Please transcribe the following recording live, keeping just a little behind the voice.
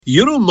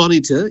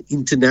Euromonitor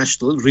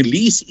International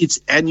released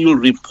its annual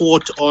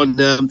report on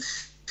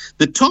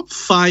the top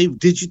 5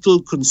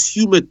 digital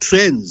consumer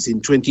trends in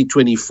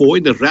 2024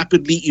 in a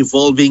rapidly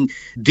evolving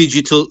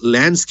digital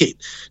landscape.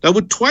 Now,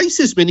 with twice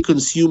as many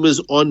consumers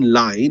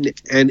online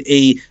and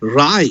a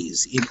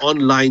rise in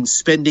online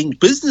spending,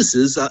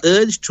 businesses are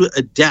urged to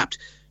adapt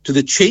to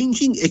the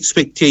changing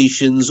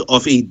expectations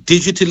of a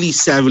digitally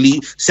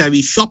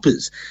savvy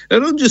shoppers. I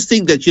don't just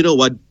think that,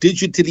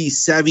 digitally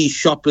savvy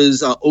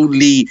shoppers are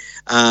only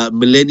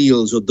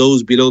millennials or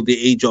those below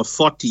the age of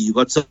 40. You've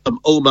got some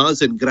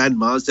Omas and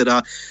grandmas that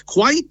are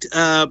quite,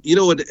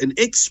 an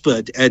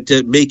expert at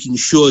making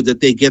sure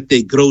that they get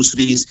their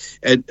groceries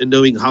and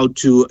knowing how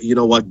to,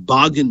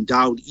 bargain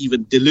down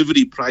even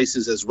delivery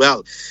prices as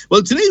well.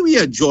 Well, today we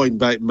are joined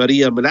by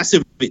Maria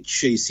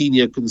Milasevic, a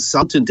senior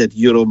consultant at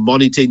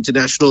Euromonitor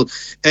International,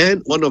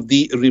 and one of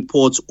the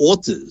report's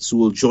authors, who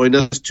will join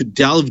us to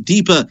delve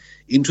deeper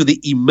into the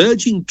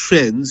emerging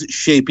trends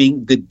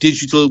shaping the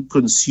digital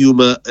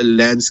consumer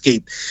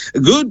landscape.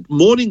 Good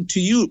morning to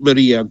you,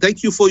 Maria.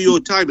 Thank you for your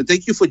time and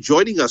thank you for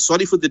joining us.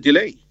 Sorry for the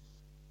delay.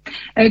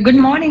 Good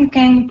morning,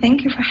 Ken.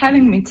 Thank you for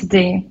having me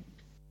today.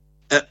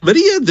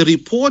 Maria, the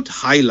report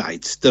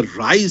highlights the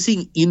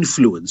rising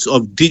influence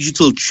of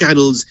digital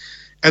channels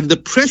and the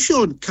pressure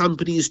on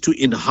companies to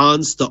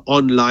enhance the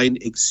online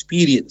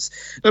experience.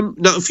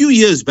 Now, a few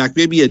years back,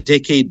 maybe a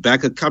decade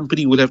back, a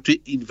company would have to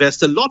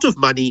invest a lot of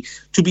money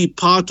to be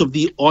part of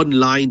the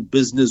online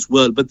business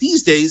world. But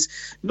these days,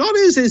 not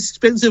as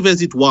expensive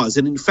as it was.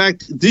 And in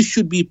fact, this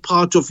should be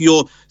part of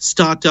your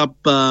startup,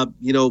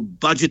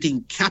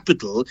 budgeting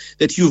capital,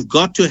 that you've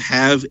got to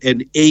have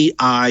an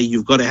AI,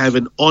 you've got to have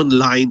an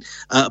online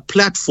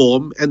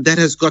platform, and that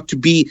has got to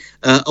be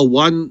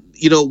one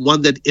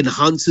that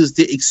enhances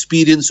the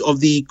experience of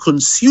the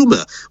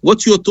consumer.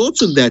 What's your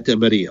thoughts on that,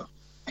 Maria?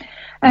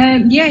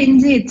 Yeah,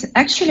 indeed.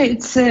 Actually,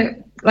 it's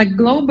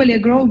globally a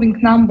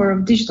growing number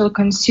of digital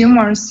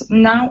consumers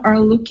now are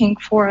looking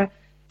for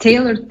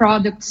tailored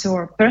products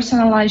or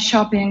personalized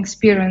shopping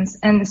experience,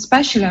 and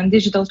especially on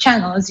digital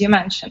channel, as you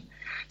mentioned.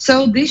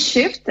 So this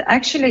shift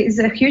actually is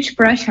a huge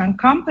pressure on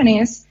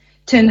companies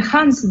to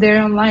enhance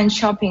their online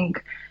shopping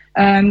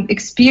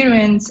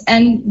experience,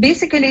 and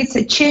basically it's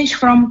a change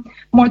from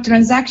more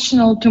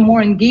transactional to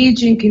more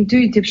engaging,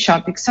 intuitive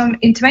shopping. So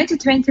in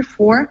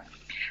 2024,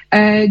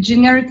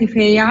 generative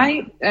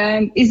AI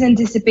is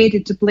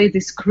anticipated to play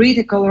this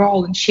critical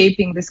role in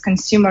shaping this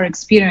consumer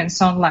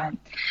experience online.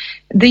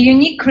 The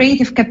unique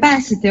creative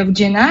capacity of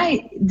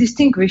GenAI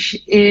distinguish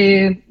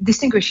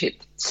it.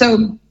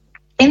 So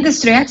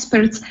industry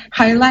experts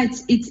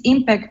highlights its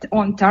impact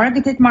on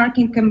targeted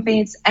marketing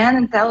campaigns and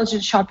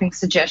intelligent shopping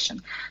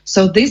suggestion.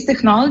 So this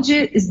technology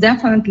is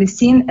definitely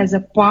seen as a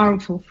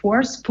powerful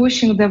force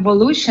pushing the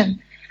evolution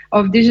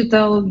of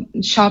digital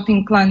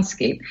shopping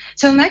landscape.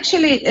 So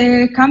actually,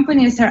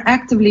 companies are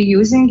actively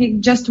using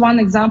it. Just one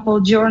example,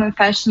 German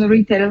fashion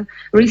retailer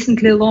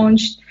recently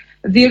launched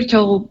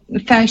virtual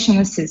fashion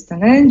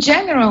assistant. And in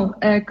general,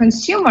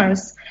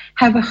 consumers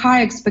have a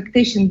high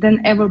expectation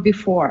than ever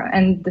before.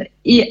 And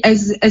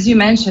as you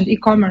mentioned,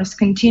 e-commerce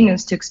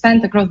continues to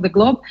expand across the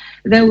globe.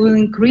 They will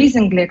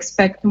increasingly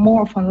expect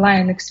more of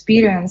online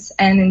experience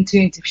and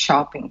intuitive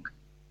shopping.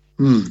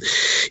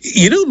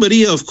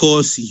 Maria, of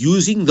course,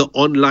 using the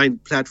online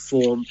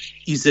platform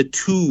is a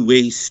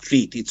two-way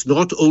street. It's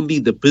not only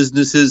the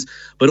businesses,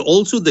 but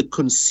also the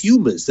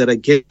consumers that are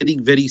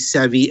getting very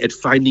savvy at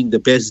finding the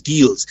best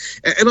deals.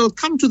 And I'll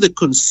come to the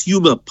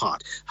consumer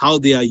part, how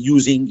they are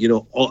using,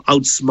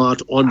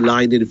 Outsmart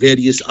online and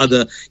various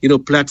other,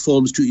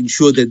 platforms to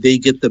ensure that they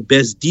get the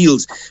best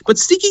deals. But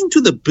sticking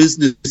to the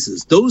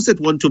businesses, those that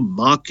want to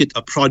market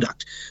a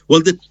product,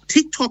 well, the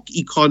TikTok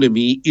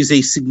economy is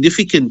a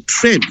significant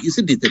trend,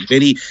 isn't it? That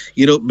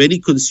many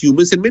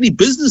consumers and many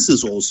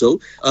businesses also,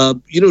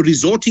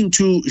 resorting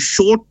to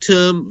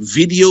short-term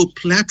video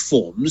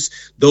platforms,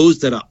 those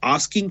that are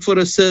asking for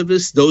a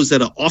service, those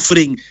that are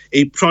offering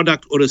a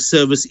product or a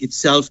service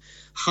itself.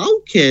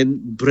 How can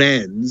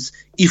brands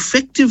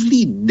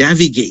effectively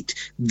navigate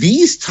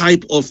these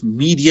type of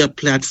media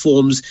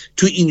platforms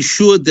to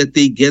ensure that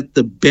they get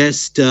the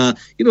best,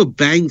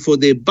 bang for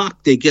their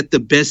buck, they get the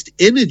best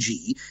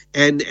energy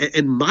and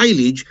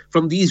mileage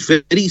from these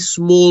very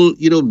small,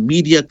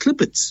 media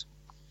clippets?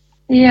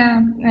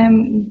 Yeah,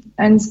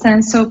 I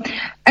understand. So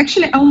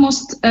actually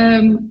almost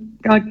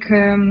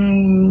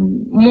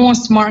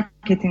most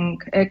marketing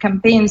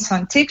campaigns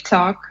on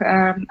TikTok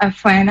are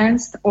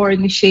financed or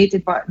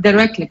initiated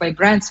directly by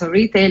brands or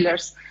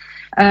retailers.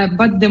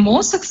 But the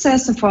most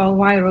successful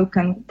viral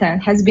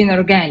content has been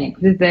organic,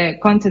 with the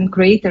content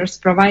creators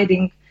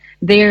providing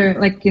their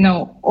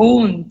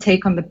own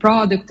take on the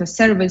product or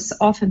service,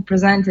 often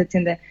presented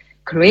in the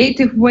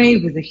creative way,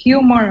 with the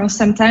humor, or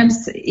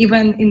sometimes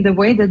even in the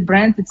way that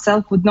brand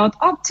itself would not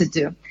opt to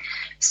do.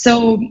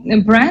 So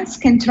brands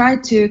can try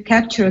to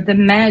capture the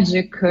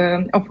magic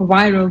of a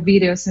viral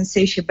video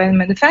sensation by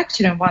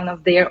manufacturing one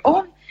of their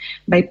own,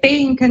 by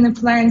paying an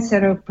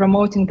influencer or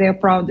promoting their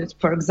product,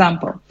 for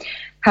example.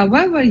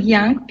 However,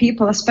 young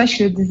people,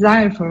 especially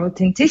desire for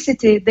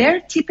authenticity,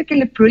 they're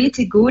typically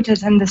pretty good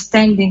at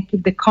understanding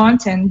if the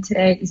content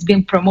is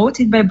being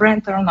promoted by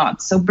brand or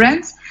not. So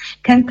brands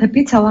can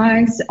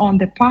capitalize on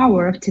the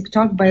power of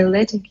TikTok by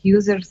letting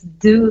users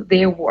do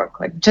their work,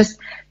 like just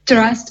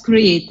trust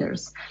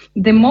creators.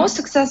 The most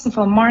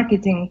successful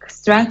marketing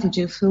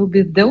strategies will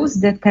be those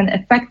that can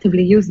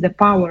effectively use the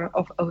power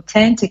of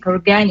authentic,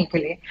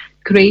 organically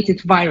created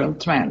viral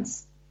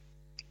trends.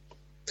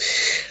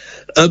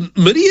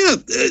 Maria,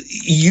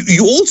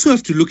 you also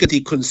have to look at the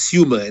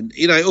consumer. And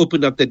I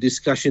opened up that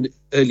discussion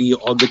earlier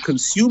on. The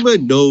consumer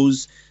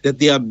knows that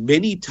there are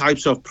many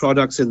types of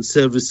products and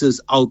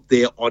services out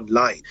there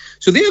online.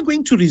 So they are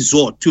going to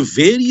resort to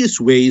various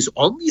ways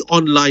on the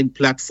online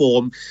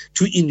platform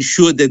to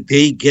ensure that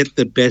they get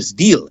the best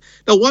deal.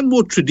 Now, one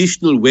more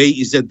traditional way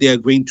is that they are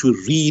going to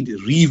read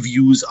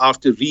reviews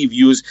after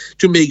reviews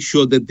to make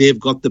sure that they've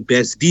got the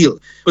best deal.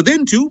 But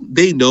then, too,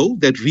 they know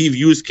that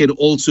reviews can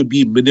also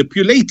be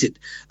manipulated,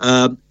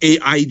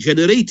 AI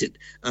generated,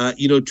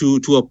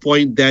 to a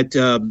point that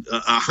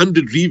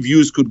 100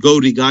 reviews could go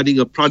regarding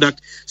a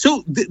product.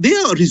 So they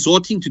are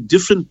resorting to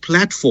different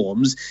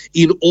platforms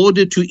in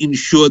order to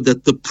ensure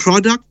that the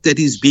product that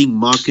is being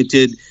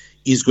marketed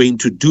is going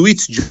to do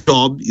its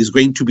job, is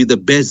going to be the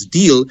best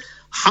deal.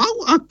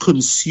 How are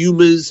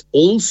consumers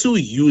also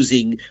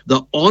using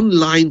the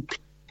online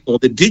or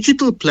the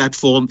digital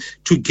platform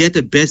to get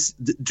the best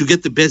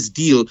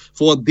deal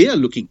for what they are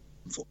looking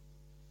for?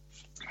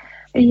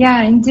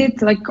 Yeah,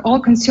 indeed. Like all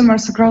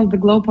consumers across the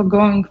globe are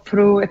going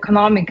through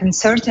economic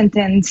uncertainty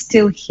and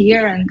still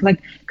here. And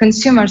like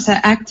consumers are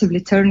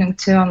actively turning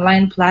to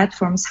online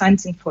platforms,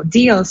 hunting for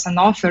deals and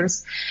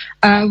offers.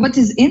 What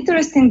is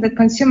interesting that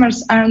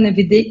consumers are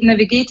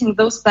navigating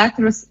those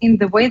platforms in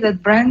the way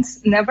that brands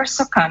never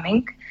saw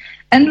coming.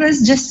 And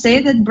let's just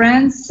say that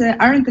brands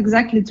aren't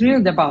exactly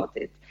thrilled about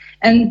it.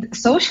 And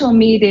social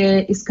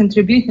media is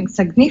contributing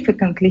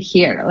significantly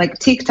here. Like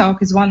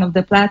TikTok is one of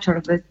the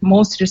platforms that's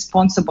most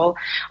responsible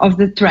of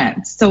the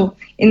trend. So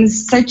in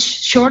such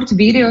short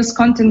videos,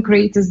 content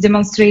creators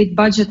demonstrate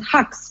budget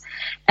hacks,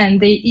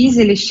 and they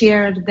easily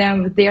share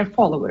them with their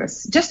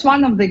followers. Just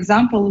one of the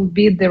examples would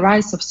be the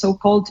rise of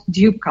so-called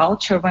dupe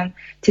culture, when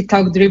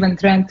TikTok-driven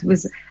trend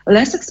with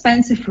less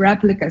expensive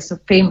replicas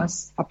of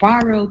famous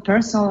apparel,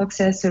 personal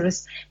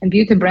accessories, and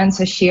beauty brands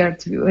are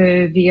shared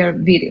via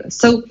videos.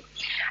 So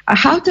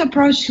how to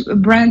approach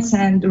brands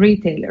and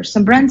retailers.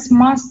 So brands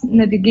must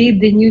navigate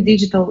the new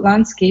digital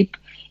landscape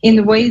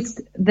in ways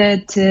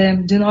that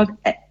do not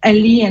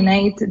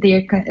alienate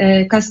their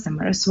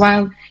customers.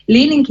 While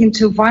leaning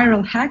into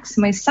viral hacks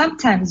may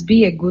sometimes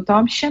be a good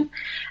option,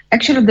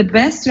 actually the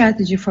best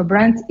strategy for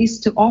brands is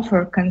to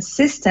offer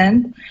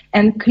consistent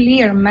and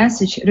clear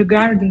message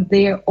regarding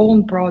their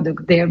own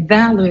product, their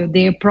value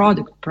their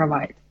product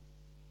provides.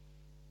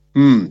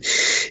 When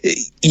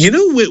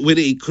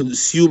a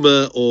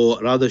consumer, or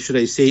rather should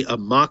I say a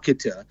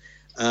marketer,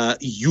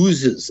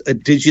 uses a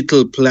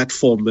digital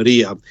platform,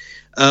 Maria,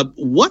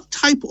 what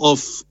type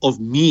of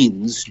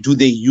means do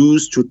they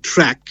use to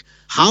track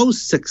how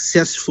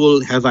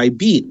successful have I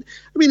been?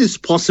 I mean, it's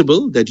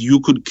possible that you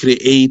could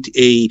create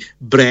a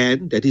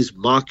brand that is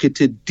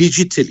marketed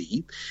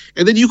digitally,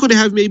 and then you could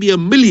have maybe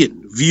 1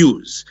 million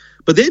views.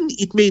 But then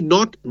it may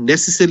not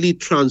necessarily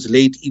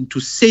translate into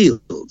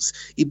sales.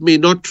 It may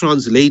not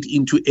translate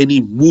into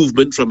any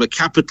movement from a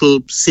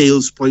capital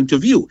sales point of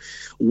view.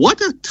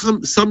 What are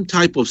some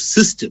type of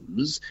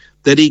systems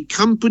that a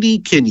company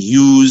can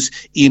use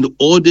in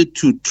order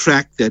to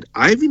track that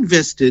I've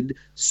invested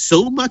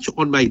so much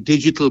on my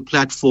digital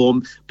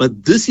platform,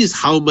 but this is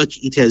how much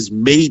it has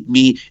made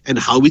me and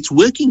how it's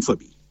working for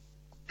me?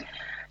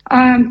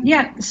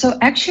 So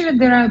actually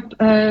there are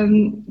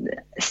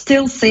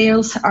still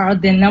sales are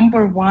the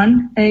number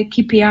one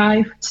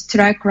KPI to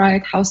track,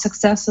 right, how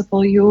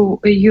successful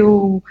you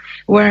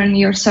were in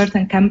your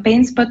certain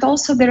campaigns, but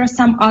also there are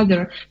some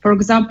other, for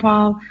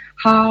example,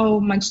 how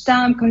much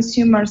time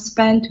consumers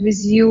spent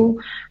with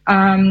you,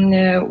 how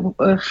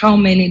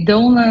many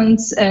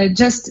downloads,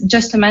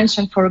 just to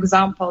mention, for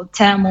example,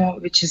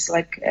 Temu, which is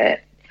like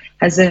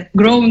has a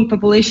growing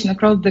population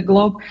across the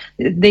globe.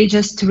 They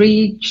just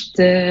reached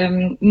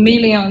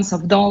millions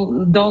of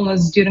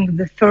dollars during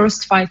the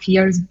first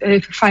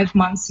 5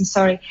 months,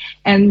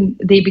 and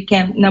they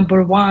became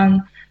number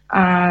one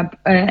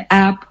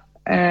app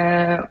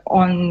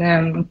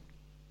on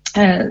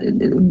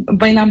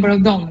by number of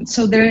downloads.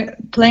 So there are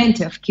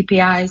plenty of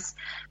KPIs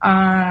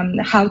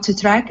how to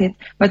track it,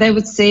 but I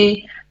would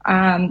say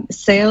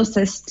sales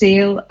is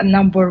still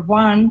number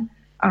one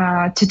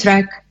to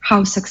track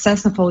how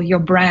successful your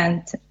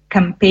brand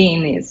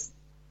campaign is.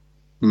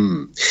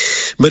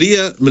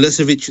 Maria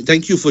Milosevic,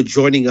 thank you for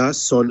joining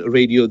us on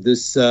radio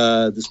this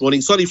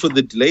morning. Sorry for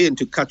the delay and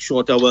to cut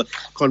short our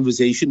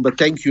conversation, but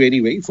thank you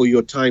anyway for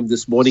your time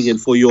this morning and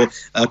for your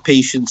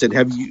patience, and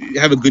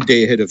have a good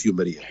day ahead of you,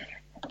 Maria.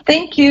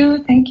 Thank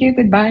you.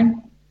 Goodbye.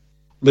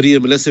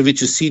 Maria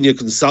Milosevic is senior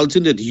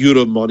consultant at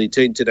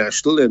Euromonitor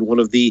International and one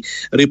of the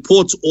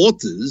report's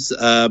authors,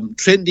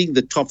 trending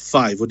the top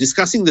 5 or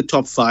discussing the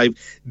top 5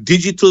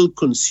 digital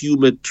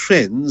consumer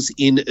trends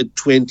in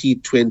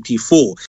 2024.